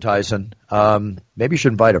that one, Tyson. Maybe you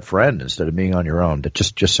should invite a friend instead of being on your own.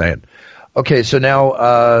 Just saying. Okay, so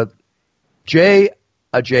now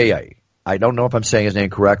J.A. I don't know if I'm saying his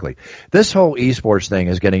name correctly. This whole esports thing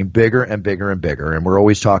is getting bigger and bigger and bigger, and we're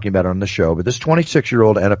always talking about it on the show. But this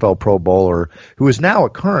 26-year-old NFL Pro Bowler, who is now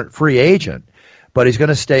a current free agent, but he's going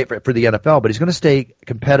to stay for the NFL, but he's going to stay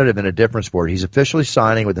competitive in a different sport. He's officially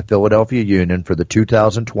signing with the Philadelphia Union for the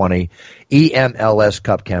 2020 EMLS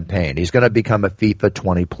Cup campaign. He's going to become a FIFA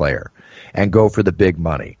 20 player and go for the big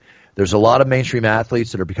money. There's a lot of mainstream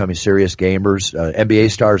athletes that are becoming serious gamers. NBA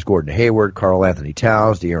stars Gordon Hayward, Karl Anthony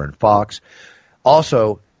Towns, De'Aaron Fox.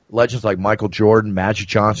 Also, legends like Michael Jordan, Magic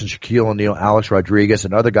Johnson, Shaquille O'Neal, Alex Rodriguez,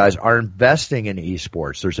 and other guys are investing in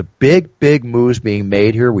esports. There's a big moves being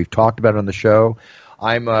made here. We've talked about it on the show.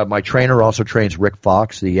 My trainer also trains Rick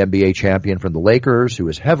Fox, the NBA champion from the Lakers, who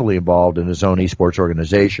is heavily involved in his own esports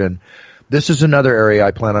organization. This is another area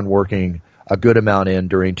I plan on working a good amount in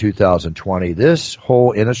during 2020. This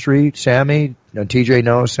whole industry, Sammy, and TJ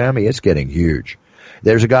knows, Sammy, it's getting huge.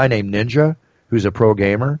 There's a guy named Ninja who's a pro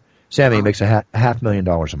gamer. Sammy makes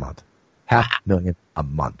 $500,000 a month. $500,000 a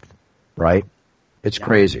month, right? It's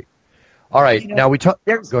crazy. All right, now we talk.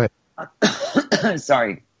 Go ahead.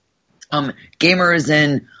 Sorry. Gamer is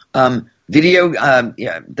in video,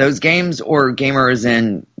 those games, or gamer is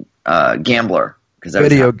in gambler?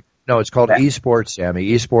 Video. No, it's called esports,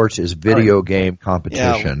 Sammy. Esports is video game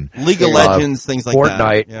competition. Yeah, League of Legends, things like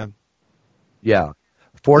Fortnite, that. Yeah.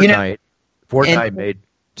 Fortnite. Fortnite made,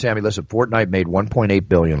 Sammy, listen, Fortnite made $1.8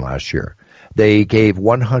 billion last year. They gave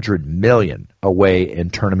 $100 million away in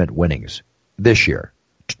tournament winnings this year.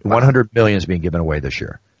 $100 million is being given away this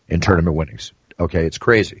year in tournament winnings. Okay, it's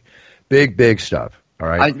crazy. Big stuff. All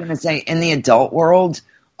right. I was going to say, in the adult world,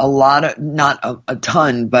 not a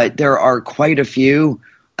ton, but there are quite a few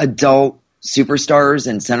adult superstars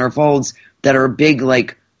and centerfolds that are big,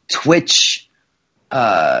 like Twitch,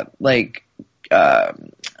 superstars.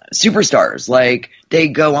 Like, they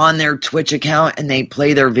go on their Twitch account and they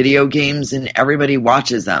play their video games and everybody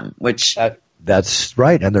watches them, which... That's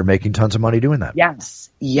right, and they're making tons of money doing that. Yes.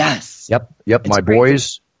 Yep. It's My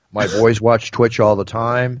boys watch Twitch all the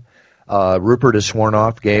time. Rupert has sworn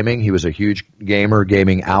off gaming. He was a huge gamer,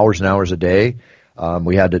 gaming hours and hours a day.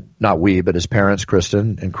 We had to, not we, but his parents,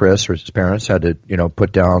 Kristen and Chris, or his parents, had to,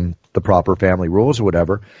 put down the proper family rules or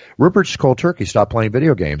whatever. Rupert's cold turkey, stopped playing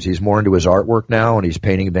video games. He's more into his artwork now, and he's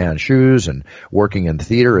painting Vans shoes and working in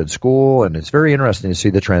theater and school, and it's very interesting to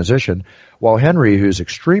see the transition. While Henry, who's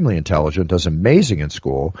extremely intelligent, does amazing in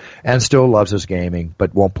school and still loves his gaming,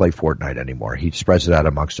 but won't play Fortnite anymore. He spreads it out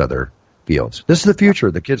amongst other fields. This is the future.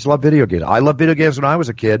 The kids love video games. I loved video games when I was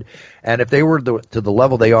a kid, and if they were to the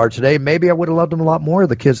level they are today, maybe I would have loved them a lot more.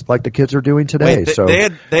 The kids are doing today. Wait, so they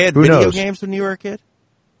had video games when you were a kid?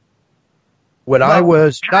 When I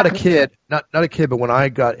was not a kid, not a kid, but when I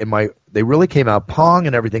got in they really came out. Pong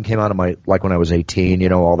and everything came out of like when I was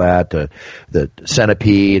 18. All that, the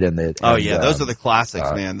Centipede and the. Oh yeah, those are the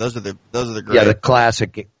classics, man. Those are the great. Yeah, the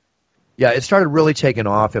classic. Yeah, it started really taking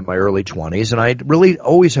off in my early 20s, and I really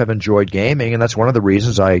always have enjoyed gaming, and that's one of the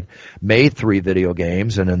reasons I made 3 video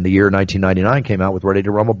games, and in the year 1999 came out with Ready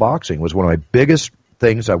to Rumble Boxing. It was one of my biggest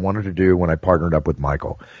things I wanted to do when I partnered up with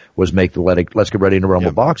Michael, was make the Let's Get Ready to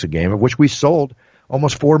Rumble Boxing game, of which we sold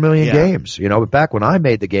almost 4 million games. But back when I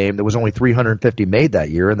made the game, there was only 350 made that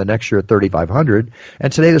year, and the next year 3,500.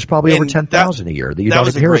 And today there's probably over 10,000 a year that you don't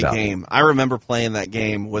even hear about. That was a great game. I remember playing that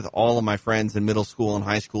game with all of my friends in middle school and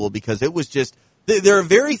high school, because it was just there are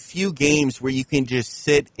very few games where you can just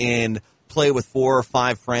sit and play with 4 or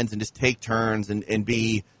 5 friends and just take turns and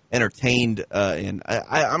be entertained. And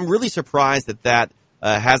I'm really surprised that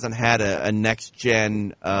hasn't had a next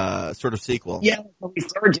gen sort of sequel. Yeah,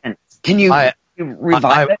 resurgence. Can you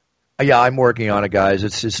revive it? Yeah, I'm working on it, guys.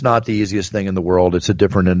 It's not the easiest thing in the world. It's a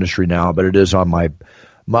different industry now, but it is on my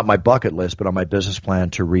bucket list, but on my business plan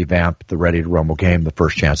to revamp the Ready to Rumble game the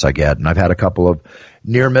first chance I get. And I've had a couple of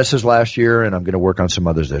near misses last year, and I'm going to work on some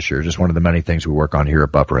others this year. Just one of the many things we work on here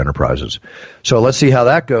at Buffer Enterprises. So let's see how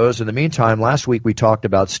that goes. In the meantime, last week we talked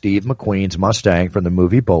about Steve McQueen's Mustang from the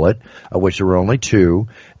movie Bullet, of which there were only 2,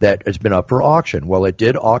 that has been up for auction. Well, it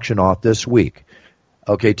did auction off this week.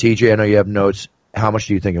 Okay, TJ, I know you have notes. How much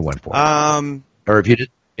do you think it went for? Or if you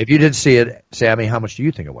didn't see it, Sammy, how much do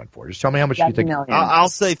you think it went for? Just tell me how much you think. I'll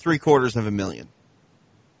say $750,000.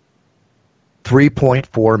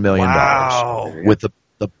 $3.4 million. Wow. With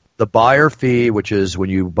the buyer fee, which is when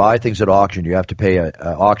you buy things at auction, you have to pay an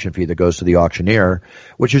auction fee that goes to the auctioneer,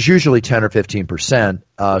 which is usually 10 or 15%.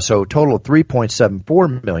 So a total of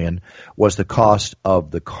 $3.74 million was the cost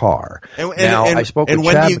of the car. I spoke with Chad. And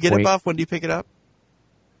when do you get it, Buff? When do you pick it up?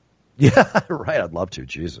 Yeah, right. I'd love to.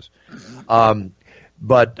 Jesus.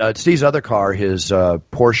 But Steve's other car, his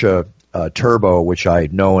Porsche Turbo, which I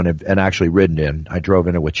know and actually ridden in. I drove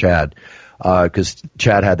in it with Chad because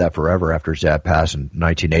Chad had that forever after his dad passed in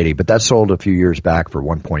 1980. But that sold a few years back for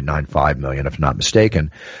 $1.95 million, if not mistaken.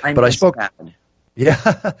 I spoke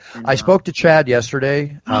to Chad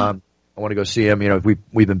yesterday. I want to go see him.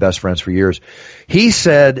 We've been best friends for years. He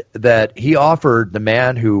said that he offered the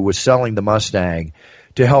man who was selling the Mustang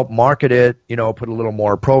to help market it, put a little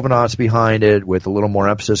more provenance behind it with a little more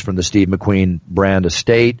emphasis from the Steve McQueen brand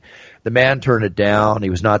estate. The man turned it down. He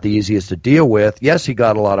was not the easiest to deal with. Yes, he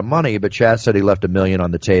got a lot of money, but Chad said he left $1 million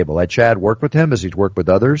on the table. Had Chad worked with him as he's worked with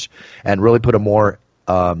others and really put a more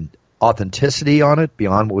authenticity on it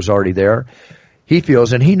beyond what was already there, he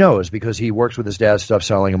feels, and he knows because he works with his dad's stuff,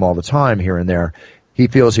 selling him all the time here and there, he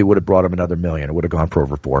feels he would have brought him another $1 million. It would have gone for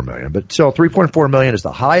over $4 million. But still, $3.4 million is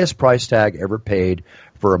the highest price tag ever paid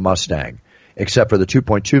for a Mustang, except for the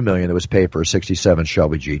 $2.2 million that was paid for a '67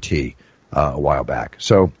 Shelby GT a while back.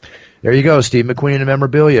 So there you go. Steve McQueen and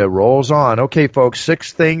memorabilia rolls on. Okay, folks,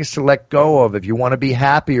 6 things to let go of if you want to be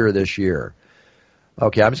happier this year.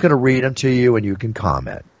 Okay, I'm just going to read them to you, and you can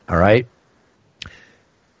comment. All right.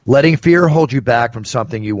 Letting fear hold you back from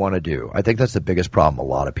something you want to do. I think that's the biggest problem a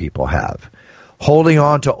lot of people have. Holding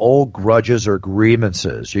on to old grudges or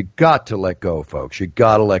grievances. You got to let go, folks. You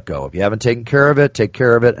got to let go. If you haven't taken care of it, take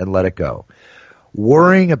care of it and let it go.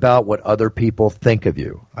 Worrying about what other people think of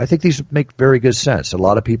you. I think these make very good sense. A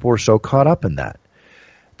lot of people are so caught up in that.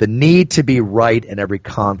 The need to be right in every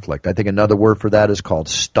conflict. I think another word for that is called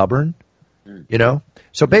stubborn. You know?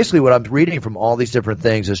 So basically what I'm reading from all these different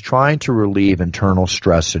things is trying to relieve internal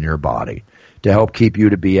stress in your body to help keep you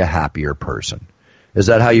to be a happier person. Is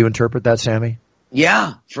that how you interpret that, Sammy?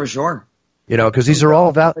 Yeah, for sure. You know, because these are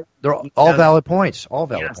all valid points. All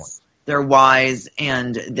valid points. They're wise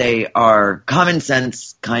and they are common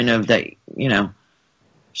sense kind of that, you know,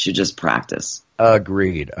 should just practice.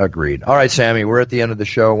 Agreed. All right, Sammy, we're at the end of the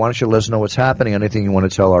show. Why don't you let us know what's happening, anything you want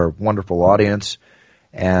to tell our wonderful audience,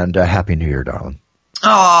 and Happy New Year, darling.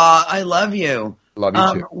 Aw, I love you. Love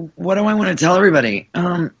you too. What do I want to tell everybody?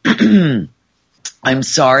 I'm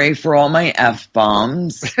sorry for all my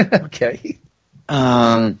F-bombs. Okay.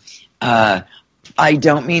 I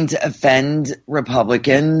don't mean to offend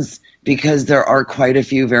Republicans because there are quite a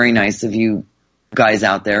few very nice of you guys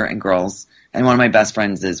out there and girls, and one of my best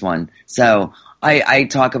friends is one. So I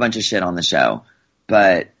talk a bunch of shit on the show,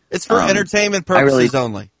 but it's for entertainment purposes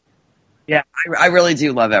only. Yeah, I really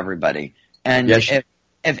do love everybody. And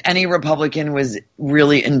if any Republican was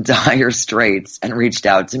really in dire straits and reached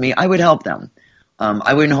out to me, I would help them.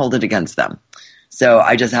 I wouldn't hold it against them. So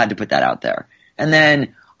I just had to put that out there. And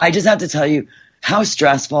then I just have to tell you how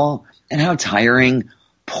stressful and how tiring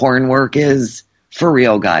porn work is for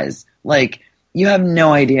real, guys. Like, you have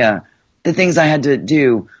no idea the things I had to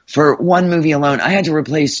do for one movie alone. I had to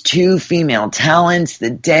replace 2 female talents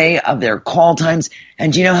the day of their call times.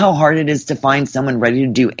 And do you know how hard it is to find someone ready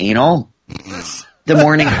to do anal the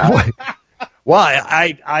morning of? Well,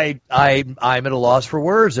 I'm at a loss for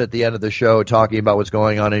words at the end of the show talking about what's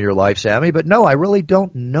going on in your life, Sammy. But no, I really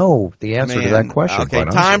don't know the answer to that question. Okay,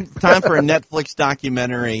 time for a Netflix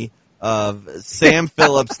documentary of Sam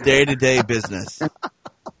Phillips' day-to-day business.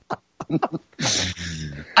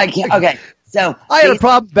 I can't. Okay, so I had a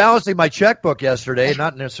problem balancing my checkbook yesterday.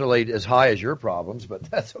 Not necessarily as high as your problems, but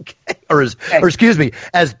that's okay. Or excuse me,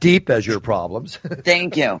 as deep as your problems.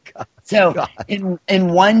 Thank you. So in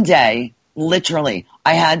one day, literally,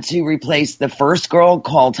 I had to replace the first girl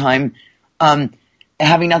call time,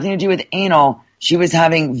 having nothing to do with anal. She was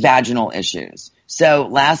having vaginal issues. So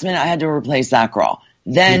last minute, I had to replace that girl.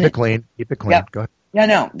 Then Keep it clean. Yep. Go ahead. Yeah,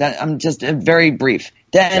 no, I'm just very brief.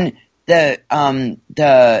 Then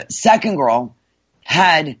the second girl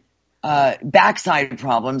had backside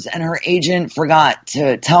problems, and her agent forgot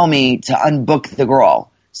to tell me to unbook the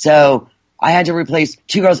girl. So I had to replace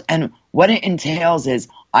 2 girls. And what it entails is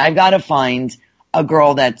I've got to find a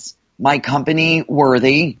girl that's my company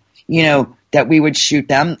worthy, you know, that we would shoot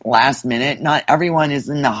them last minute. Not everyone is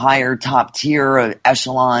in the higher top tier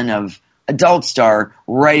echelon of adult star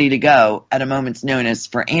ready to go at a moment's notice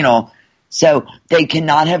for anal. So they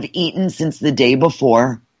cannot have eaten since the day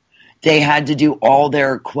before. They had to do all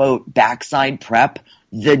their, quote, backside prep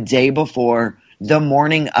the day before, the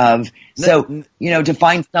morning of. So, you know, to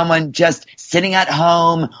find someone just sitting at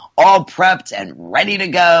home, all prepped and ready to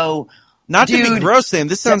go. Not to be gross, Sam,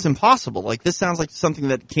 this sounds impossible. Like, this sounds like something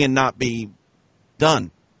that cannot be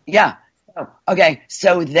done. Yeah. Okay,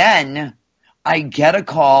 so then I get a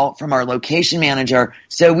call from our location manager.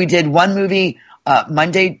 So we did one movie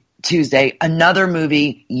Monday, Tuesday, another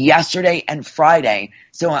movie yesterday and Friday.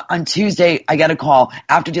 So on Tuesday, I get a call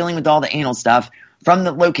after dealing with all the anal stuff from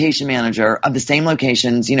the location manager of the same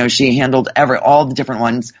locations. You know, she handled all the different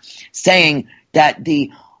ones, saying that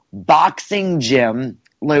the boxing gym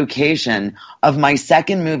location of my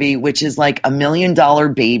second movie, which is like $1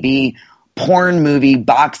 million baby porn movie,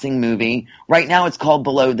 boxing movie. Right now it's called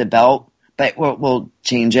Below the Belt, but we'll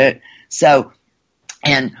change it. So,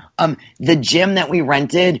 and the gym that we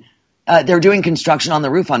rented, they're doing construction on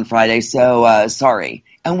the roof on Friday, so sorry.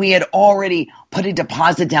 And we had already put a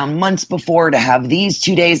deposit down months before to have these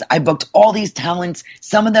 2 days. I booked all these talents.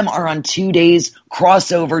 Some of them are on 2 days,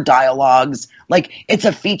 crossover dialogues. Like, it's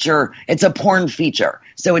a feature. It's a porn feature.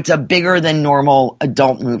 So it's a bigger than normal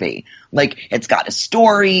adult movie. Like, it's got a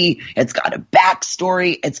story. It's got a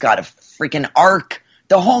backstory. It's got a freaking arc.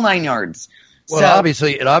 The whole 9 yards. Well, so,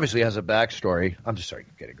 it obviously has a backstory. I'm just sorry.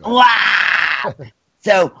 Get it going. Wow!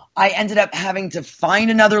 So I ended up having to find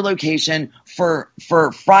another location for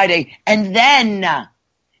Friday. And then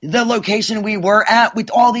the location we were at, with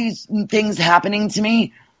all these things happening to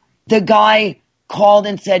me, the guy called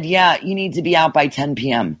and said, yeah, you need to be out by 10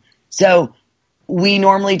 p.m. So we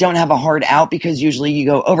normally don't have a hard out because usually you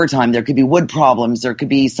go overtime. There could be wood problems. There could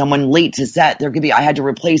be someone late to set. I had to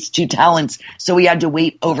replace 2 talents. So we had to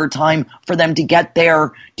wait overtime for them to get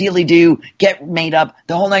there, dealy-do, get made up,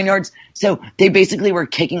 the whole 9 yards. So they basically were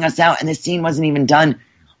kicking us out and the scene wasn't even done.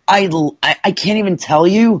 I can't even tell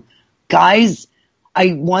you, guys,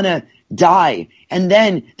 I want to die. And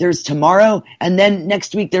then there's tomorrow, and then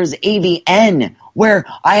next week there's AVN, where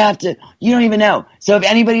I have to, you don't even know. So if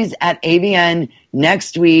anybody's at AVN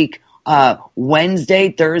next week,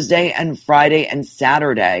 Wednesday, Thursday, and Friday, and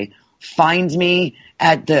Saturday, find me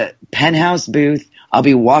at the Penthouse booth. I'll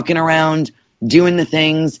be walking around, doing the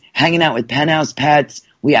things, hanging out with Penthouse pets.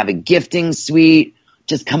 We have a gifting suite.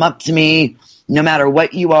 Just come up to me. No matter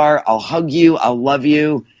what you are, I'll hug you. I'll love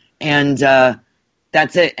you. And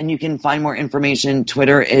that's it. And you can find more information.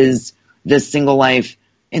 Twitter is This Single Life.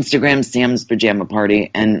 Instagram, Sam's Pajama Party,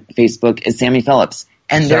 and Facebook is Sammy Phillips.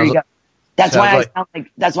 And there you go. That's why I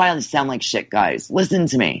sound like shit, guys. Listen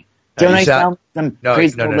to me. Don't I sound like some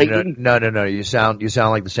crazy lady? No. You sound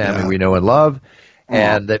like the Sammy we know and love.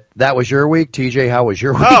 And that was your week, TJ. How was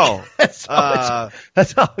your week? Oh, that's all.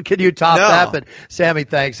 Can you top that? But Sammy,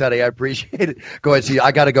 thanks, honey. I appreciate it. Go ahead. See,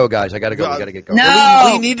 I gotta go, guys. I gotta go. We gotta get going.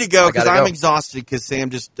 No, we need to go because I'm exhausted because Sam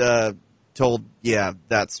just told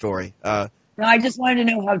that story. No, I just wanted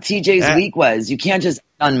to know how TJ's week was. You can't just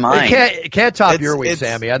on mine. It can't top your week,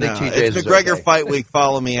 Sammy. I think TJ's it's McGregor Fight Week.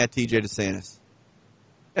 Follow me at TJ DeSantis.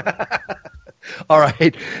 All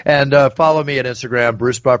right. And follow me at Instagram,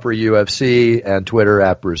 Bruce Buffer UFC, and Twitter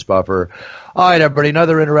at Bruce Buffer. All right, everybody.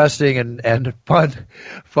 Another interesting and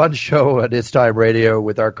fun show at It's Time Radio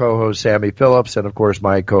with our co-host, Sammy Phillips, and, of course,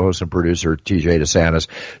 my co-host and producer, TJ DeSantis.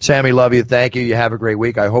 Sammy, love you. Thank you. You have a great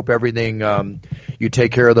week. I hope everything you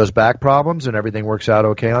take care of those back problems and everything works out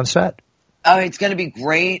okay on set. Oh, it's going to be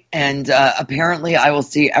great, and apparently I will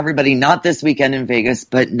see everybody not this weekend in Vegas,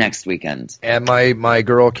 but next weekend. And my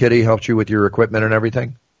girl Kitty helped you with your equipment and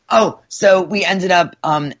everything? Oh, so we ended up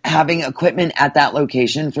having equipment at that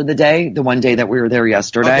location for the day, the one day that we were there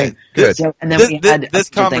yesterday. Okay, good. So, and then we had this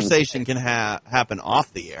conversation can happen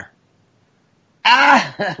off the air.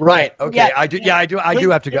 Right. Okay. Yeah. I do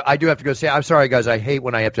have to go. I do have to go. Say, I'm sorry, guys. I hate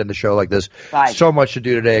when I have to end the show like this. Bye. So much to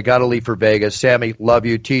do today. I got to leave for Vegas. Sammy, love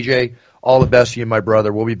you. TJ, all the best to you, my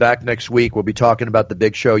brother. We'll be back next week. We'll be talking about the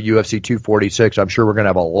big show, UFC 246. I'm sure we're going to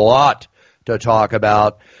have a lot to talk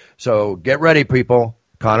about. So get ready, people.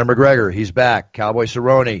 Conor McGregor, he's back. Cowboy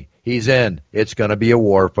Cerrone, he's in. It's going to be a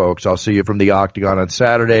war, folks. I'll see you from the Octagon on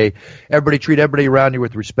Saturday. Everybody treat everybody around you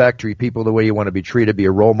with respect. Treat people the way you want to be treated. Be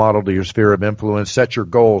a role model to your sphere of influence. Set your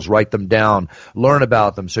goals. Write them down. Learn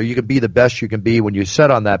about them so you can be the best you can be when you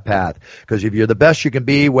set on that path. Because if you're the best you can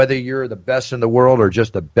be, whether you're the best in the world or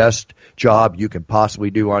just the best job you can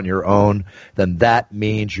possibly do on your own, then that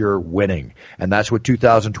means you're winning. And that's what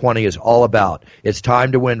 2020 is all about. It's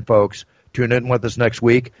time to win, folks. Tune in with us next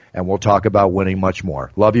week, and we'll talk about winning much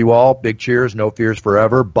more. Love you all. Big cheers. No fears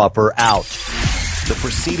forever. Buffer out. The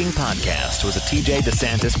preceding podcast was a TJ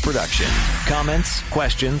DeSantis production. Comments,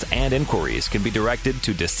 questions, and inquiries can be directed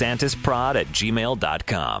to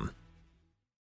DeSantisProd@gmail.com.